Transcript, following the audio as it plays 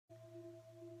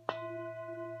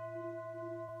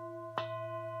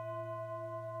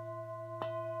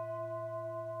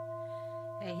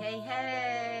Hey, hey,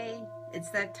 hey. It's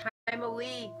that time of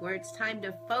week where it's time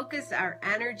to focus our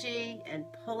energy and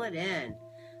pull it in.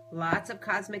 Lots of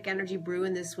cosmic energy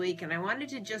brewing this week, and I wanted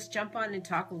to just jump on and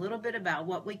talk a little bit about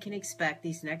what we can expect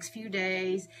these next few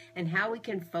days and how we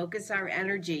can focus our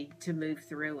energy to move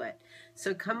through it.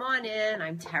 So come on in.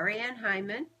 I'm Terry Ann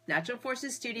Hyman, Natural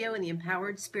Forces Studio in the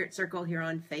Empowered Spirit Circle here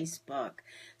on Facebook.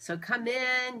 So come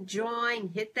in, join,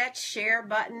 hit that share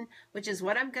button, which is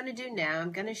what I'm going to do now.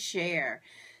 I'm going to share.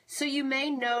 So you may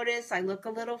notice I look a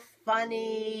little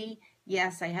funny.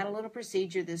 Yes, I had a little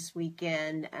procedure this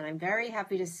weekend, and I'm very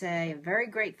happy to say I'm very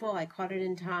grateful I caught it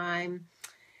in time.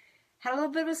 Had a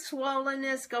little bit of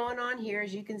swollenness going on here,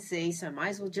 as you can see, so I might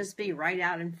as well just be right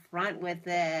out in front with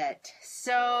it.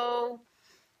 So,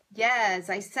 yes,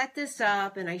 I set this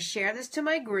up, and I share this to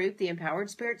my group, the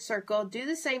Empowered Spirit Circle. Do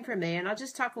the same for me, and I'll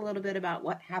just talk a little bit about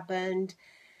what happened.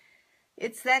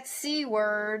 It's that C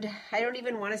word. I don't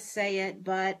even want to say it,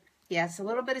 but yes, a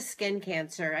little bit of skin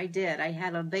cancer. I did. I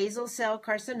had a basal cell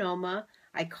carcinoma.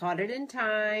 I caught it in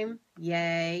time.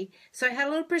 Yay. So I had a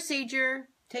little procedure,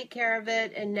 take care of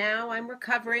it, and now I'm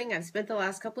recovering. I've spent the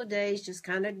last couple of days just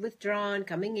kind of withdrawn,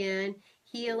 coming in,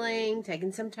 healing,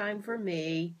 taking some time for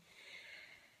me.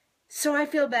 So I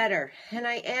feel better, and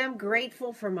I am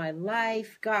grateful for my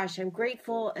life. Gosh, I'm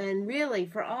grateful, and really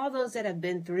for all those that have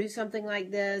been through something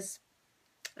like this.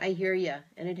 I hear you,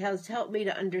 and it has helped me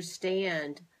to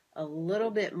understand a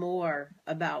little bit more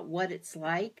about what it's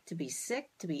like to be sick,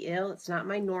 to be ill. It's not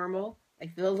my normal. I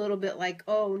feel a little bit like,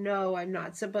 oh no, I'm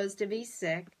not supposed to be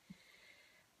sick.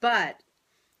 But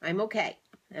I'm okay,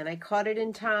 and I caught it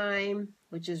in time,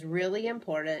 which is really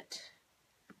important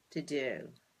to do.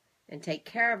 And take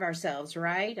care of ourselves,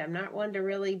 right? I'm not one to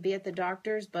really be at the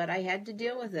doctor's, but I had to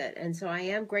deal with it. And so I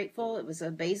am grateful. It was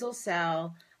a basal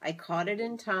cell. I caught it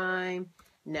in time.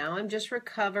 Now I'm just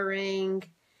recovering.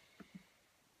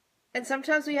 And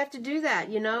sometimes we have to do that,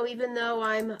 you know, even though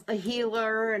I'm a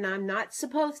healer and I'm not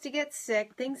supposed to get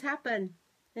sick, things happen.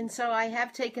 And so I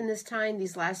have taken this time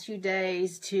these last few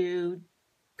days to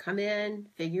come in,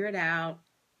 figure it out,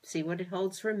 see what it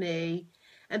holds for me,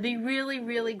 and be really,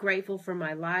 really grateful for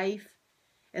my life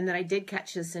and that I did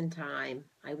catch this in time.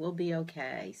 I will be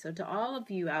okay. So to all of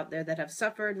you out there that have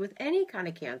suffered with any kind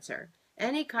of cancer,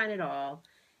 any kind at all,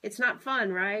 it's not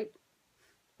fun, right?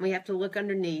 We have to look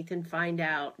underneath and find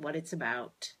out what it's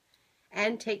about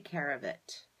and take care of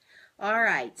it. All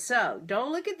right, so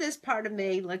don't look at this part of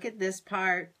me. Look at this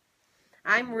part.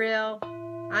 I'm real.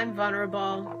 I'm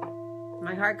vulnerable.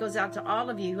 My heart goes out to all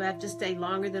of you who have to stay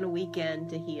longer than a weekend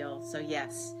to heal. So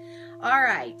yes. All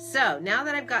right, so now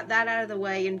that I've got that out of the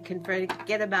way and can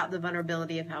forget about the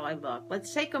vulnerability of how I look,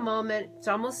 let's take a moment. It's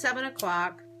almost 7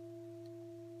 o'clock.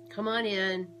 Come on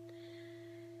in.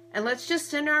 And let's just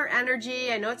send our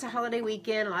energy. I know it's a holiday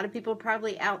weekend. A lot of people are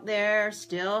probably out there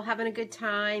still having a good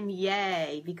time.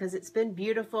 Yay, because it's been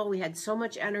beautiful. We had so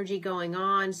much energy going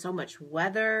on, so much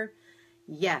weather.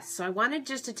 Yes, so I wanted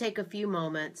just to take a few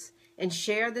moments and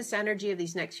share this energy of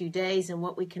these next few days and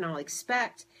what we can all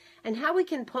expect and how we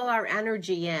can pull our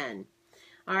energy in.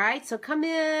 All right, so come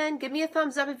in. Give me a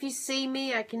thumbs up if you see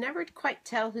me. I can never quite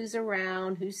tell who's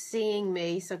around, who's seeing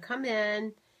me. So come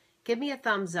in. Give me a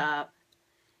thumbs up.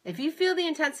 If you feel the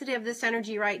intensity of this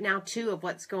energy right now, too, of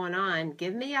what's going on,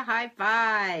 give me a high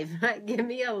five. Give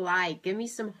me a like. Give me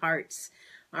some hearts.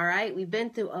 All right? We've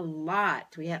been through a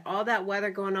lot. We had all that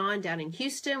weather going on down in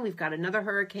Houston. We've got another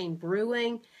hurricane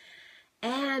brewing.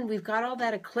 And we've got all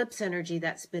that eclipse energy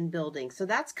that's been building. So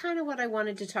that's kind of what I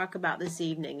wanted to talk about this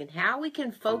evening and how we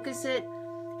can focus it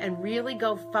and really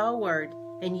go forward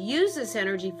and use this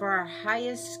energy for our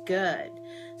highest good.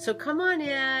 So come on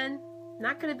in.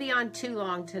 Not going to be on too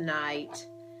long tonight,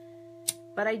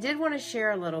 but I did want to share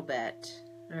a little bit.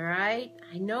 All right.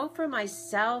 I know for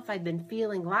myself, I've been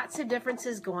feeling lots of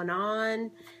differences going on.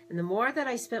 And the more that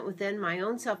I spent within my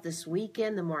own self this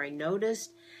weekend, the more I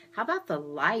noticed, how about the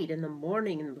light in the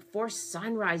morning and before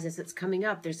sunrise as it's coming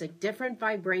up? There's a different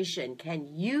vibration.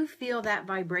 Can you feel that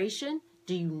vibration?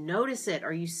 Do you notice it?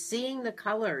 Are you seeing the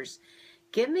colors?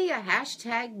 Give me a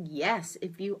hashtag yes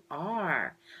if you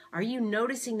are. Are you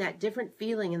noticing that different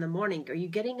feeling in the morning? Are you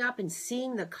getting up and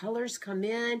seeing the colors come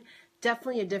in?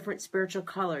 Definitely a different spiritual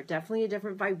color. Definitely a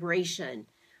different vibration.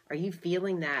 Are you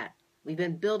feeling that? We've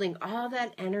been building all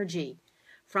that energy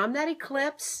from that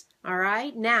eclipse. All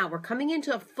right. Now we're coming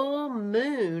into a full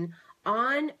moon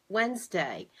on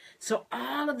Wednesday. So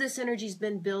all of this energy has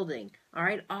been building. All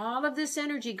right. All of this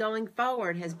energy going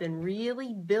forward has been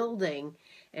really building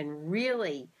and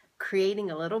really creating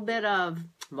a little bit of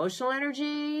emotional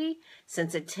energy,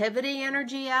 sensitivity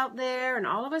energy out there, and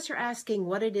all of us are asking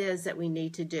what it is that we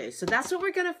need to do. So that's what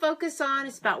we're going to focus on.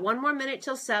 It's about 1 more minute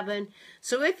till 7.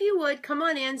 So if you would, come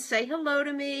on in, say hello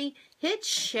to me, hit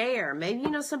share. Maybe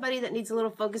you know somebody that needs a little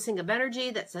focusing of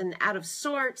energy, that's out of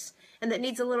sorts, and that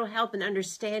needs a little help in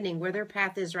understanding where their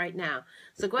path is right now.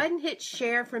 So go ahead and hit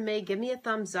share for me. Give me a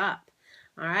thumbs up.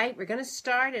 All right, we're going to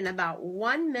start in about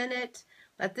 1 minute.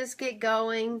 Let this get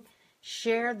going.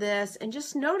 Share this and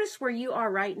just notice where you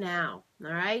are right now.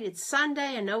 All right, it's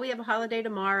Sunday. I know we have a holiday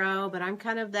tomorrow, but I'm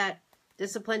kind of that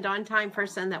disciplined on-time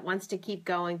person that wants to keep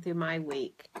going through my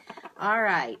week. All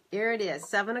right, here it is,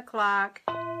 7 o'clock.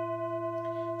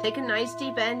 Take a nice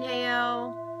deep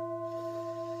inhale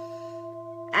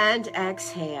and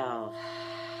exhale.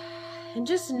 And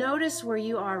just notice where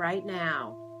you are right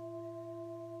now.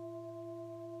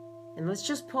 And let's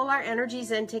just pull our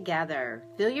energies in together.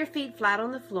 Feel your feet flat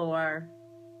on the floor.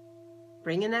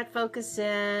 Bringing that focus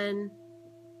in.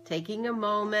 Taking a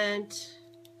moment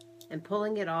and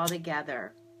pulling it all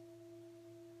together.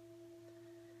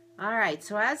 All right,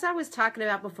 so as I was talking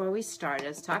about before we started, I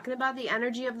was talking about the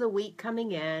energy of the week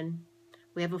coming in.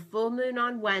 We have a full moon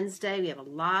on Wednesday. We have a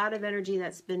lot of energy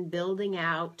that's been building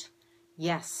out.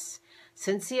 Yes.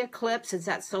 Since the eclipse, since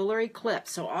that solar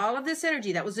eclipse. So all of this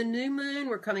energy, that was a new moon.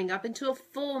 We're coming up into a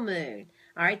full moon.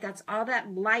 All right, that's all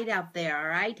that light out there, all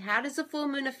right? How does the full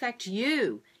moon affect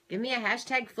you? Give me a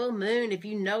hashtag full moon if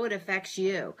you know it affects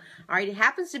you. All right, it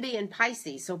happens to be in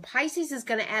Pisces. So Pisces is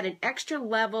going to add an extra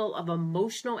level of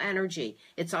emotional energy.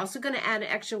 It's also going to add an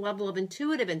extra level of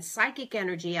intuitive and psychic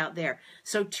energy out there.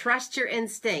 So trust your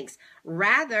instincts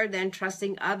rather than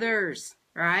trusting others,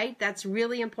 all right? That's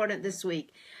really important this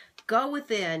week. Go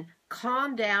within,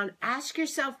 calm down, ask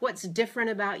yourself what's different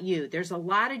about you. There's a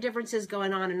lot of differences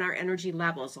going on in our energy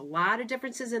levels, a lot of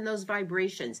differences in those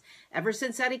vibrations. Ever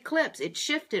since that eclipse, it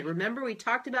shifted. Remember, we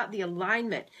talked about the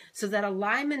alignment. So that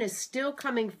alignment is still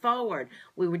coming forward.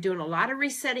 We were doing a lot of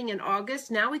resetting in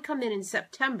August. Now we come in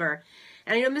September.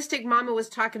 And I know Mystic Mama was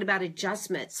talking about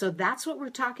adjustment. So that's what we're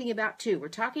talking about too. We're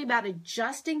talking about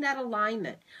adjusting that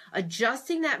alignment,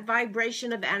 adjusting that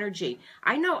vibration of energy.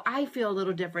 I know I feel a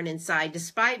little different inside.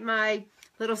 Despite my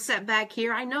little setback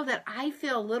here, I know that I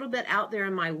feel a little bit out there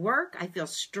in my work. I feel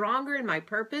stronger in my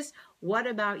purpose. What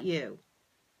about you?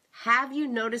 Have you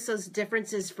noticed those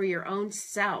differences for your own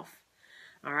self?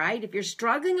 All right. If you're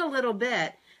struggling a little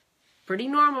bit, pretty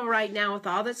normal right now with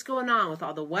all that's going on, with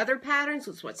all the weather patterns,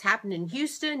 with what's happened in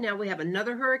Houston. Now we have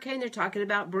another hurricane they're talking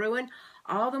about brewing.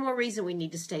 All the more reason we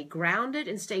need to stay grounded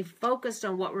and stay focused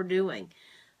on what we're doing.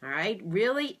 All right,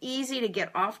 really easy to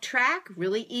get off track,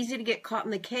 really easy to get caught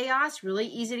in the chaos, really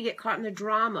easy to get caught in the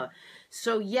drama.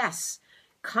 So yes,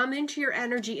 come into your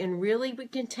energy and really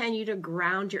continue to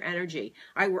ground your energy.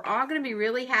 All right, we're all going to be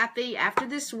really happy. After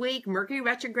this week, Mercury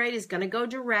retrograde is going to go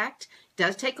direct. It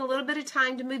does take a little bit of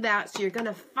time to move out, so you're going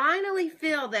to finally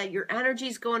feel that your energy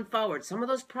is going forward. Some of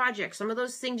those projects, some of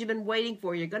those things you've been waiting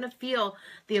for, you're going to feel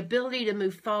the ability to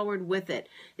move forward with it.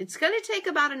 It's going to take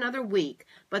about another week,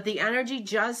 but the energy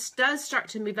just does start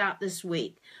to move out this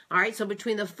week. All right, so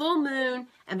between the full moon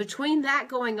and between that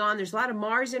going on, there's a lot of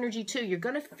Mars energy too. You're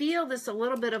going to feel this a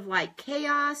little bit of like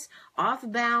chaos, off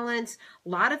balance. A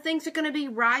lot of things are going to be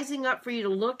rising up for you to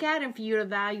look at and for you to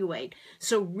evaluate.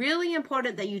 So really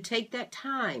important that you take that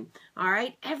time, all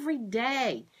right? Every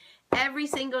day, every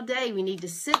single day, we need to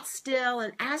sit still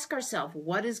and ask ourselves,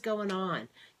 what is going on?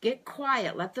 Get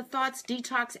quiet. Let the thoughts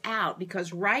detox out,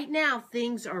 because right now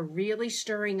things are really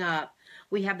stirring up.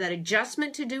 We have that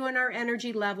adjustment to do in our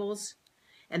energy levels,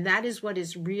 and that is what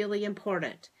is really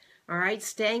important. All right,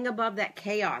 staying above that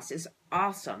chaos is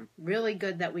awesome. Really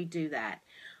good that we do that.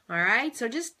 All right, so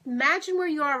just imagine where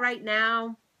you are right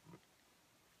now.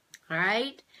 All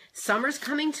right, summer's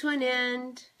coming to an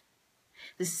end.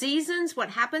 The seasons, what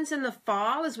happens in the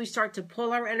fall is we start to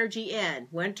pull our energy in.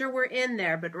 Winter, we're in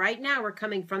there, but right now we're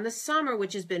coming from the summer,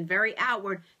 which has been very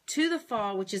outward, to the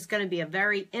fall, which is going to be a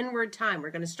very inward time.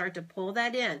 We're going to start to pull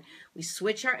that in. We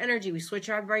switch our energy, we switch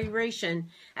our vibration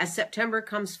as September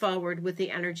comes forward with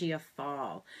the energy of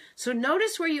fall. So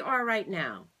notice where you are right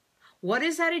now. What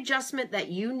is that adjustment that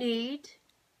you need?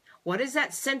 What is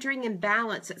that centering and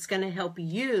balance that's going to help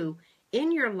you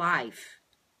in your life?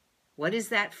 What is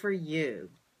that for you?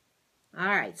 All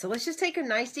right, so let's just take a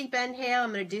nice deep inhale.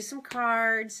 I'm going to do some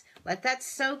cards. Let that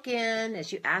soak in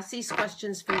as you ask these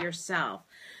questions for yourself.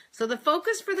 So the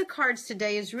focus for the cards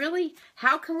today is really,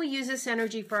 how can we use this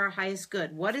energy for our highest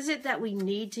good? What is it that we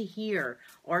need to hear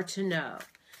or to know?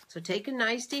 So take a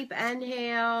nice deep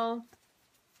inhale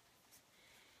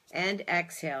and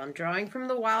exhale. I'm drawing from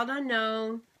the wild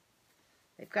unknown.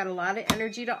 They've got a lot of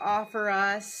energy to offer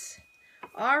us.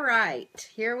 All right,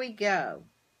 here we go.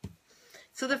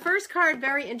 So the first card,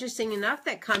 very interesting enough,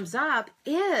 that comes up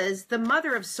is the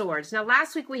Mother of Swords. Now,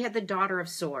 last week we had the Daughter of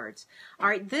Swords. All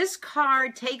right, this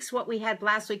card takes what we had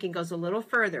last week and goes a little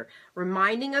further,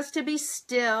 reminding us to be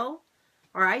still.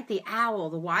 All right, the owl,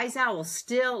 the wise owl,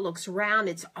 still looks around.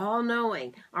 It's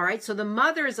all-knowing. All right, so the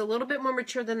mother is a little bit more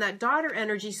mature than that daughter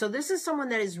energy. So this is someone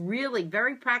that is really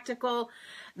very practical,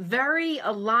 very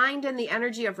aligned in the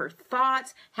energy of her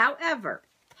thoughts. However,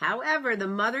 the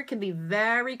mother can be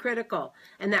very critical,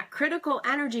 and that critical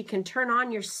energy can turn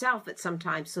on yourself at some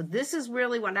time. So this is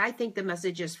really what I think the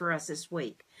message is for us this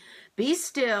week. Be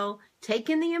still, take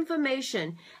in the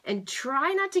information, and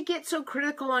try not to get so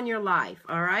critical on your life,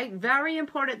 all right? Very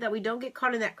important that we don't get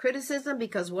caught in that criticism,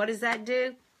 because what does that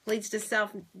do? Leads to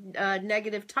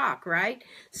self-negative talk, right?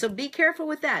 So be careful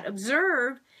with that.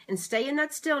 Observe and stay in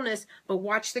that stillness, but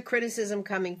watch the criticism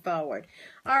coming forward.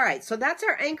 All right, so that's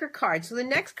our anchor card. So the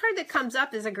next card that comes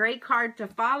up is a great card to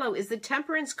follow is the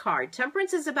Temperance card.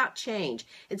 Temperance is about change.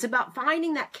 It's about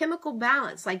finding that chemical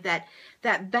balance, like that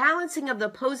balancing of the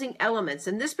opposing elements.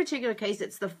 In this particular case,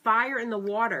 it's the fire and the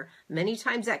water. Many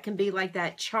times that can be like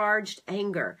that charged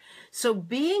anger. So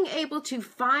being able to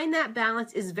find that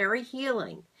balance is very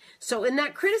healing. So in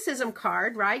that criticism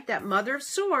card, right, that Mother of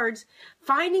Swords,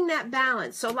 finding that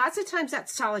balance. So lots of times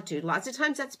that's solitude. Lots of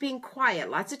times that's being quiet.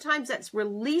 Lots of times that's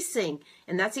releasing.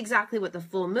 And that's exactly what the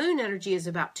full moon energy is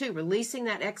about too. Releasing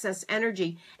that excess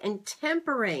energy and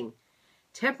tempering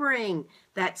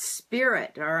that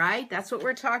spirit, all right? That's what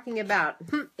we're talking about.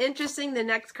 Interesting. The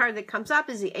next card that comes up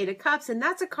is the Eight of Cups, and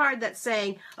that's a card that's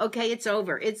saying, okay, it's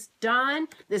over. It's done.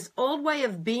 This old way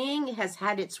of being has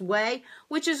had its way,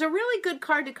 which is a really good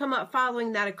card to come up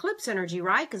following that eclipse energy,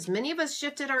 right? Because many of us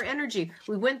shifted our energy.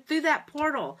 We went through that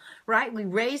portal, right? We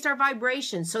raised our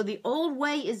vibration. So the old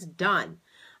way is done,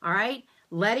 all right?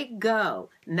 Let it go.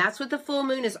 And that's what the full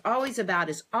moon is always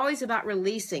about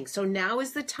releasing. So now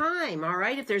is the time, all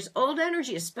right? If there's old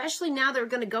energy, especially now that we're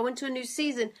going to go into a new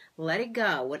season, let it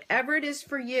go, whatever it is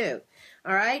for you,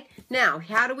 all right? Now,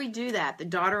 how do we do that? The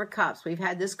Daughter of Cups. We've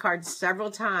had this card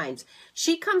several times.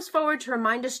 She comes forward to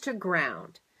remind us to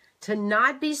ground, to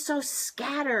not be so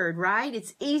scattered, right?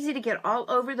 It's easy to get all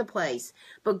over the place.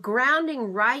 But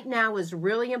grounding right now is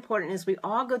really important as we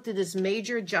all go through this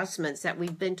major adjustments that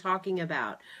we've been talking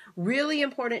about. Really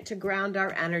important to ground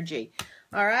our energy.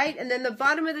 All right, and then the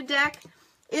bottom of the deck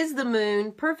is the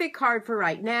moon. Perfect card for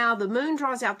right now. The moon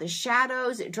draws out the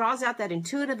shadows. It draws out that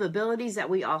intuitive abilities that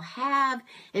we all have.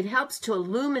 It helps to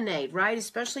illuminate, right?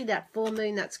 Especially that full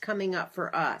moon that's coming up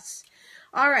for us.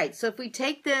 All right, so if we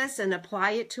take this and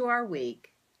apply it to our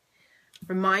week,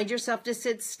 remind yourself to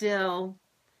sit still.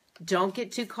 Don't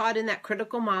get too caught in that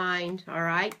critical mind, all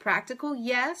right? Practical,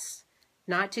 yes.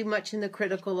 Not too much in the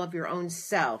critical of your own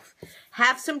self.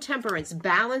 Have some temperance.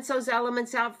 Balance those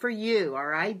elements out for you, all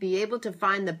right? Be able to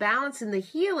find the balance and the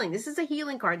healing. This is a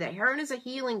healing card. That Heron is a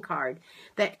healing card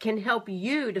that can help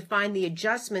you to find the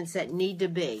adjustments that need to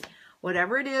be.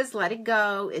 Whatever it is, let it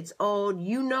go. It's old.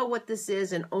 You know what this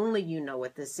is, and only you know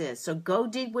what this is. So go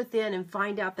deep within and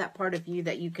find out that part of you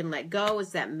that you can let go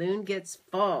as that moon gets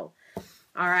full.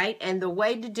 All right? And the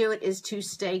way to do it is to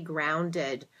stay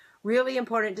grounded. Really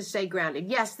important to stay grounded.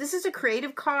 Yes, this is a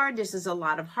creative card. This is a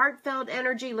lot of heartfelt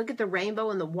energy. Look at the rainbow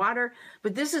and the water.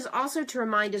 But this is also to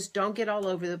remind us, don't get all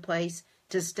over the place,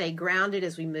 to stay grounded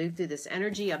as we move through this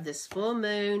energy of this full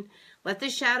moon. Let the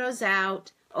shadows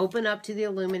out. Open up to the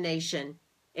illumination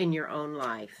in your own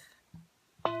life.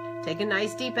 Take a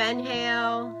nice deep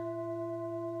inhale.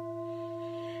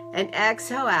 And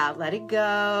exhale out. Let it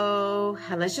go.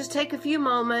 And let's just take a few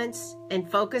moments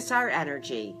and focus our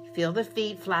energy. Feel the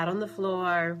feet flat on the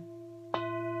floor.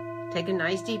 Take a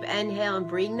nice deep inhale and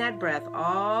bring that breath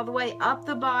all the way up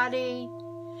the body.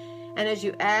 And as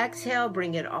you exhale,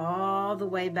 bring it all the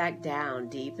way back down,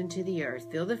 deep into the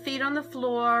earth. Feel the feet on the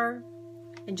floor.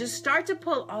 And just start to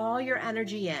pull all your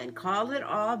energy in. Call it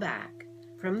all back.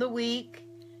 From the week,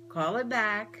 call it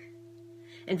back.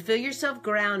 And feel yourself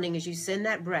grounding as you send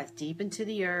that breath deep into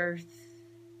the earth.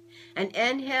 And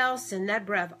inhale, send that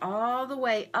breath all the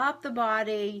way up the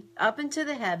body, up into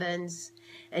the heavens.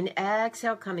 And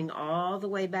exhale, coming all the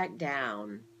way back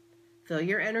down. Feel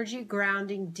your energy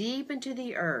grounding deep into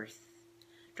the earth.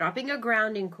 Dropping a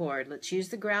grounding cord. Let's use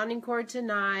the grounding cord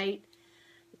tonight.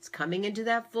 It's coming into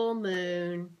that full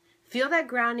moon. Feel that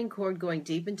grounding cord going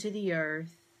deep into the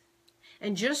earth.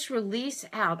 And just release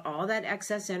out all that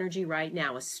excess energy right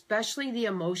now, especially the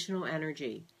emotional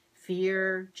energy.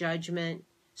 Fear, judgment,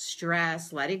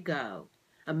 stress, let it go.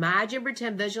 Imagine,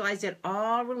 pretend, visualize it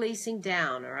all releasing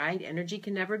down, all right? Energy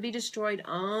can never be destroyed,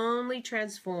 only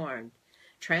transformed.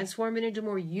 Transform it into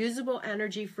more usable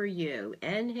energy for you.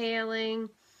 Inhaling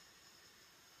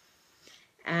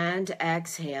and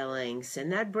exhaling.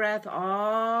 Send that breath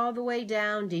all the way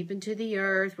down, deep into the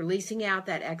earth, releasing out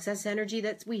that excess energy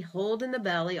that we hold in the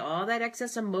belly, all that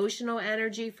excess emotional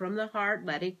energy from the heart,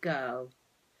 let it go.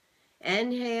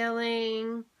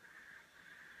 Inhaling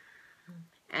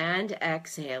and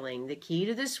exhaling. The key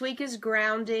to this week is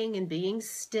grounding and being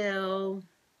still.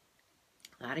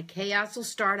 A lot of chaos will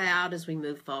start out as we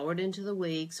move forward into the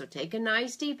week, so take a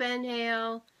nice deep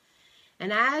inhale.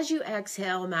 And as you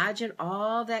exhale, imagine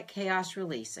all that chaos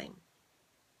releasing.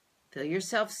 Feel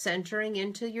yourself centering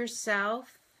into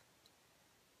yourself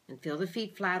and feel the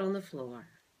feet flat on the floor.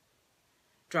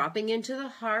 Dropping into the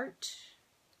heart.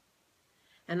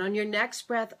 And on your next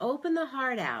breath, open the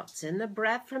heart out. Send the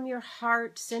breath from your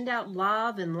heart. Send out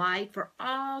love and light for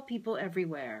all people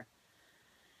everywhere.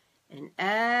 And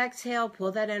exhale,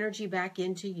 pull that energy back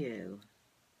into you.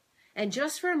 And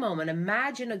just for a moment,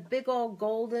 imagine a big old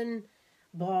golden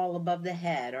ball above the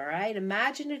head, all right?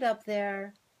 Imagine it up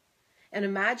there. And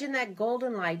imagine that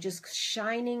golden light just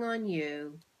shining on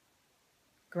you,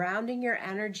 grounding your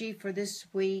energy for this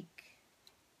week,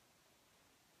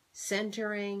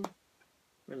 centering,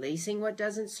 releasing what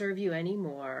doesn't serve you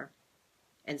anymore,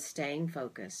 and staying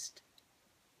focused.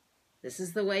 This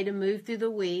is the way to move through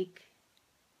the week.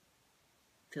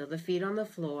 Feel the feet on the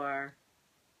floor.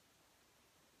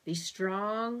 Be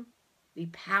strong. Be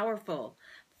powerful.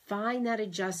 Find that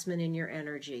adjustment in your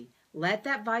energy. Let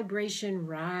that vibration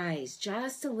rise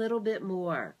just a little bit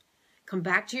more. Come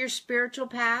back to your spiritual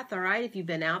path, all right? If you've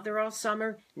been out there all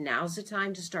summer, now's the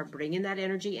time to start bringing that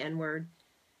energy inward.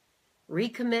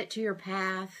 Recommit to your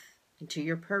path and to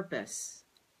your purpose.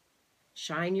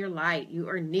 Shine your light. You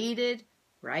are needed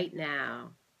right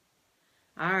now.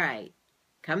 All right.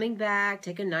 Coming back,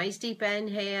 take a nice deep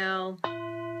inhale.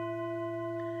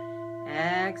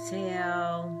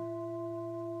 Exhale.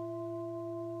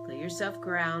 Feel yourself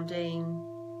grounding.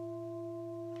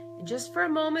 And just for a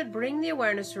moment, bring the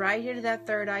awareness right here to that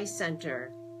third eye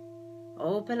center.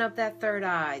 Open up that third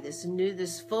eye.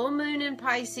 This full moon in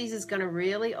Pisces is going to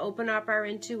really open up our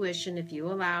intuition if you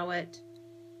allow it.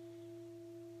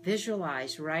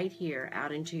 Visualize right here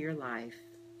out into your life.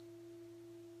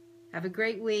 Have a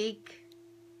great week.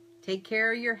 Take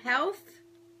care of your health.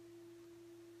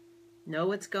 Know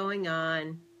what's going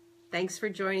on. Thanks for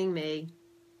joining me.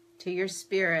 To your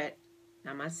spirit,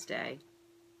 namaste.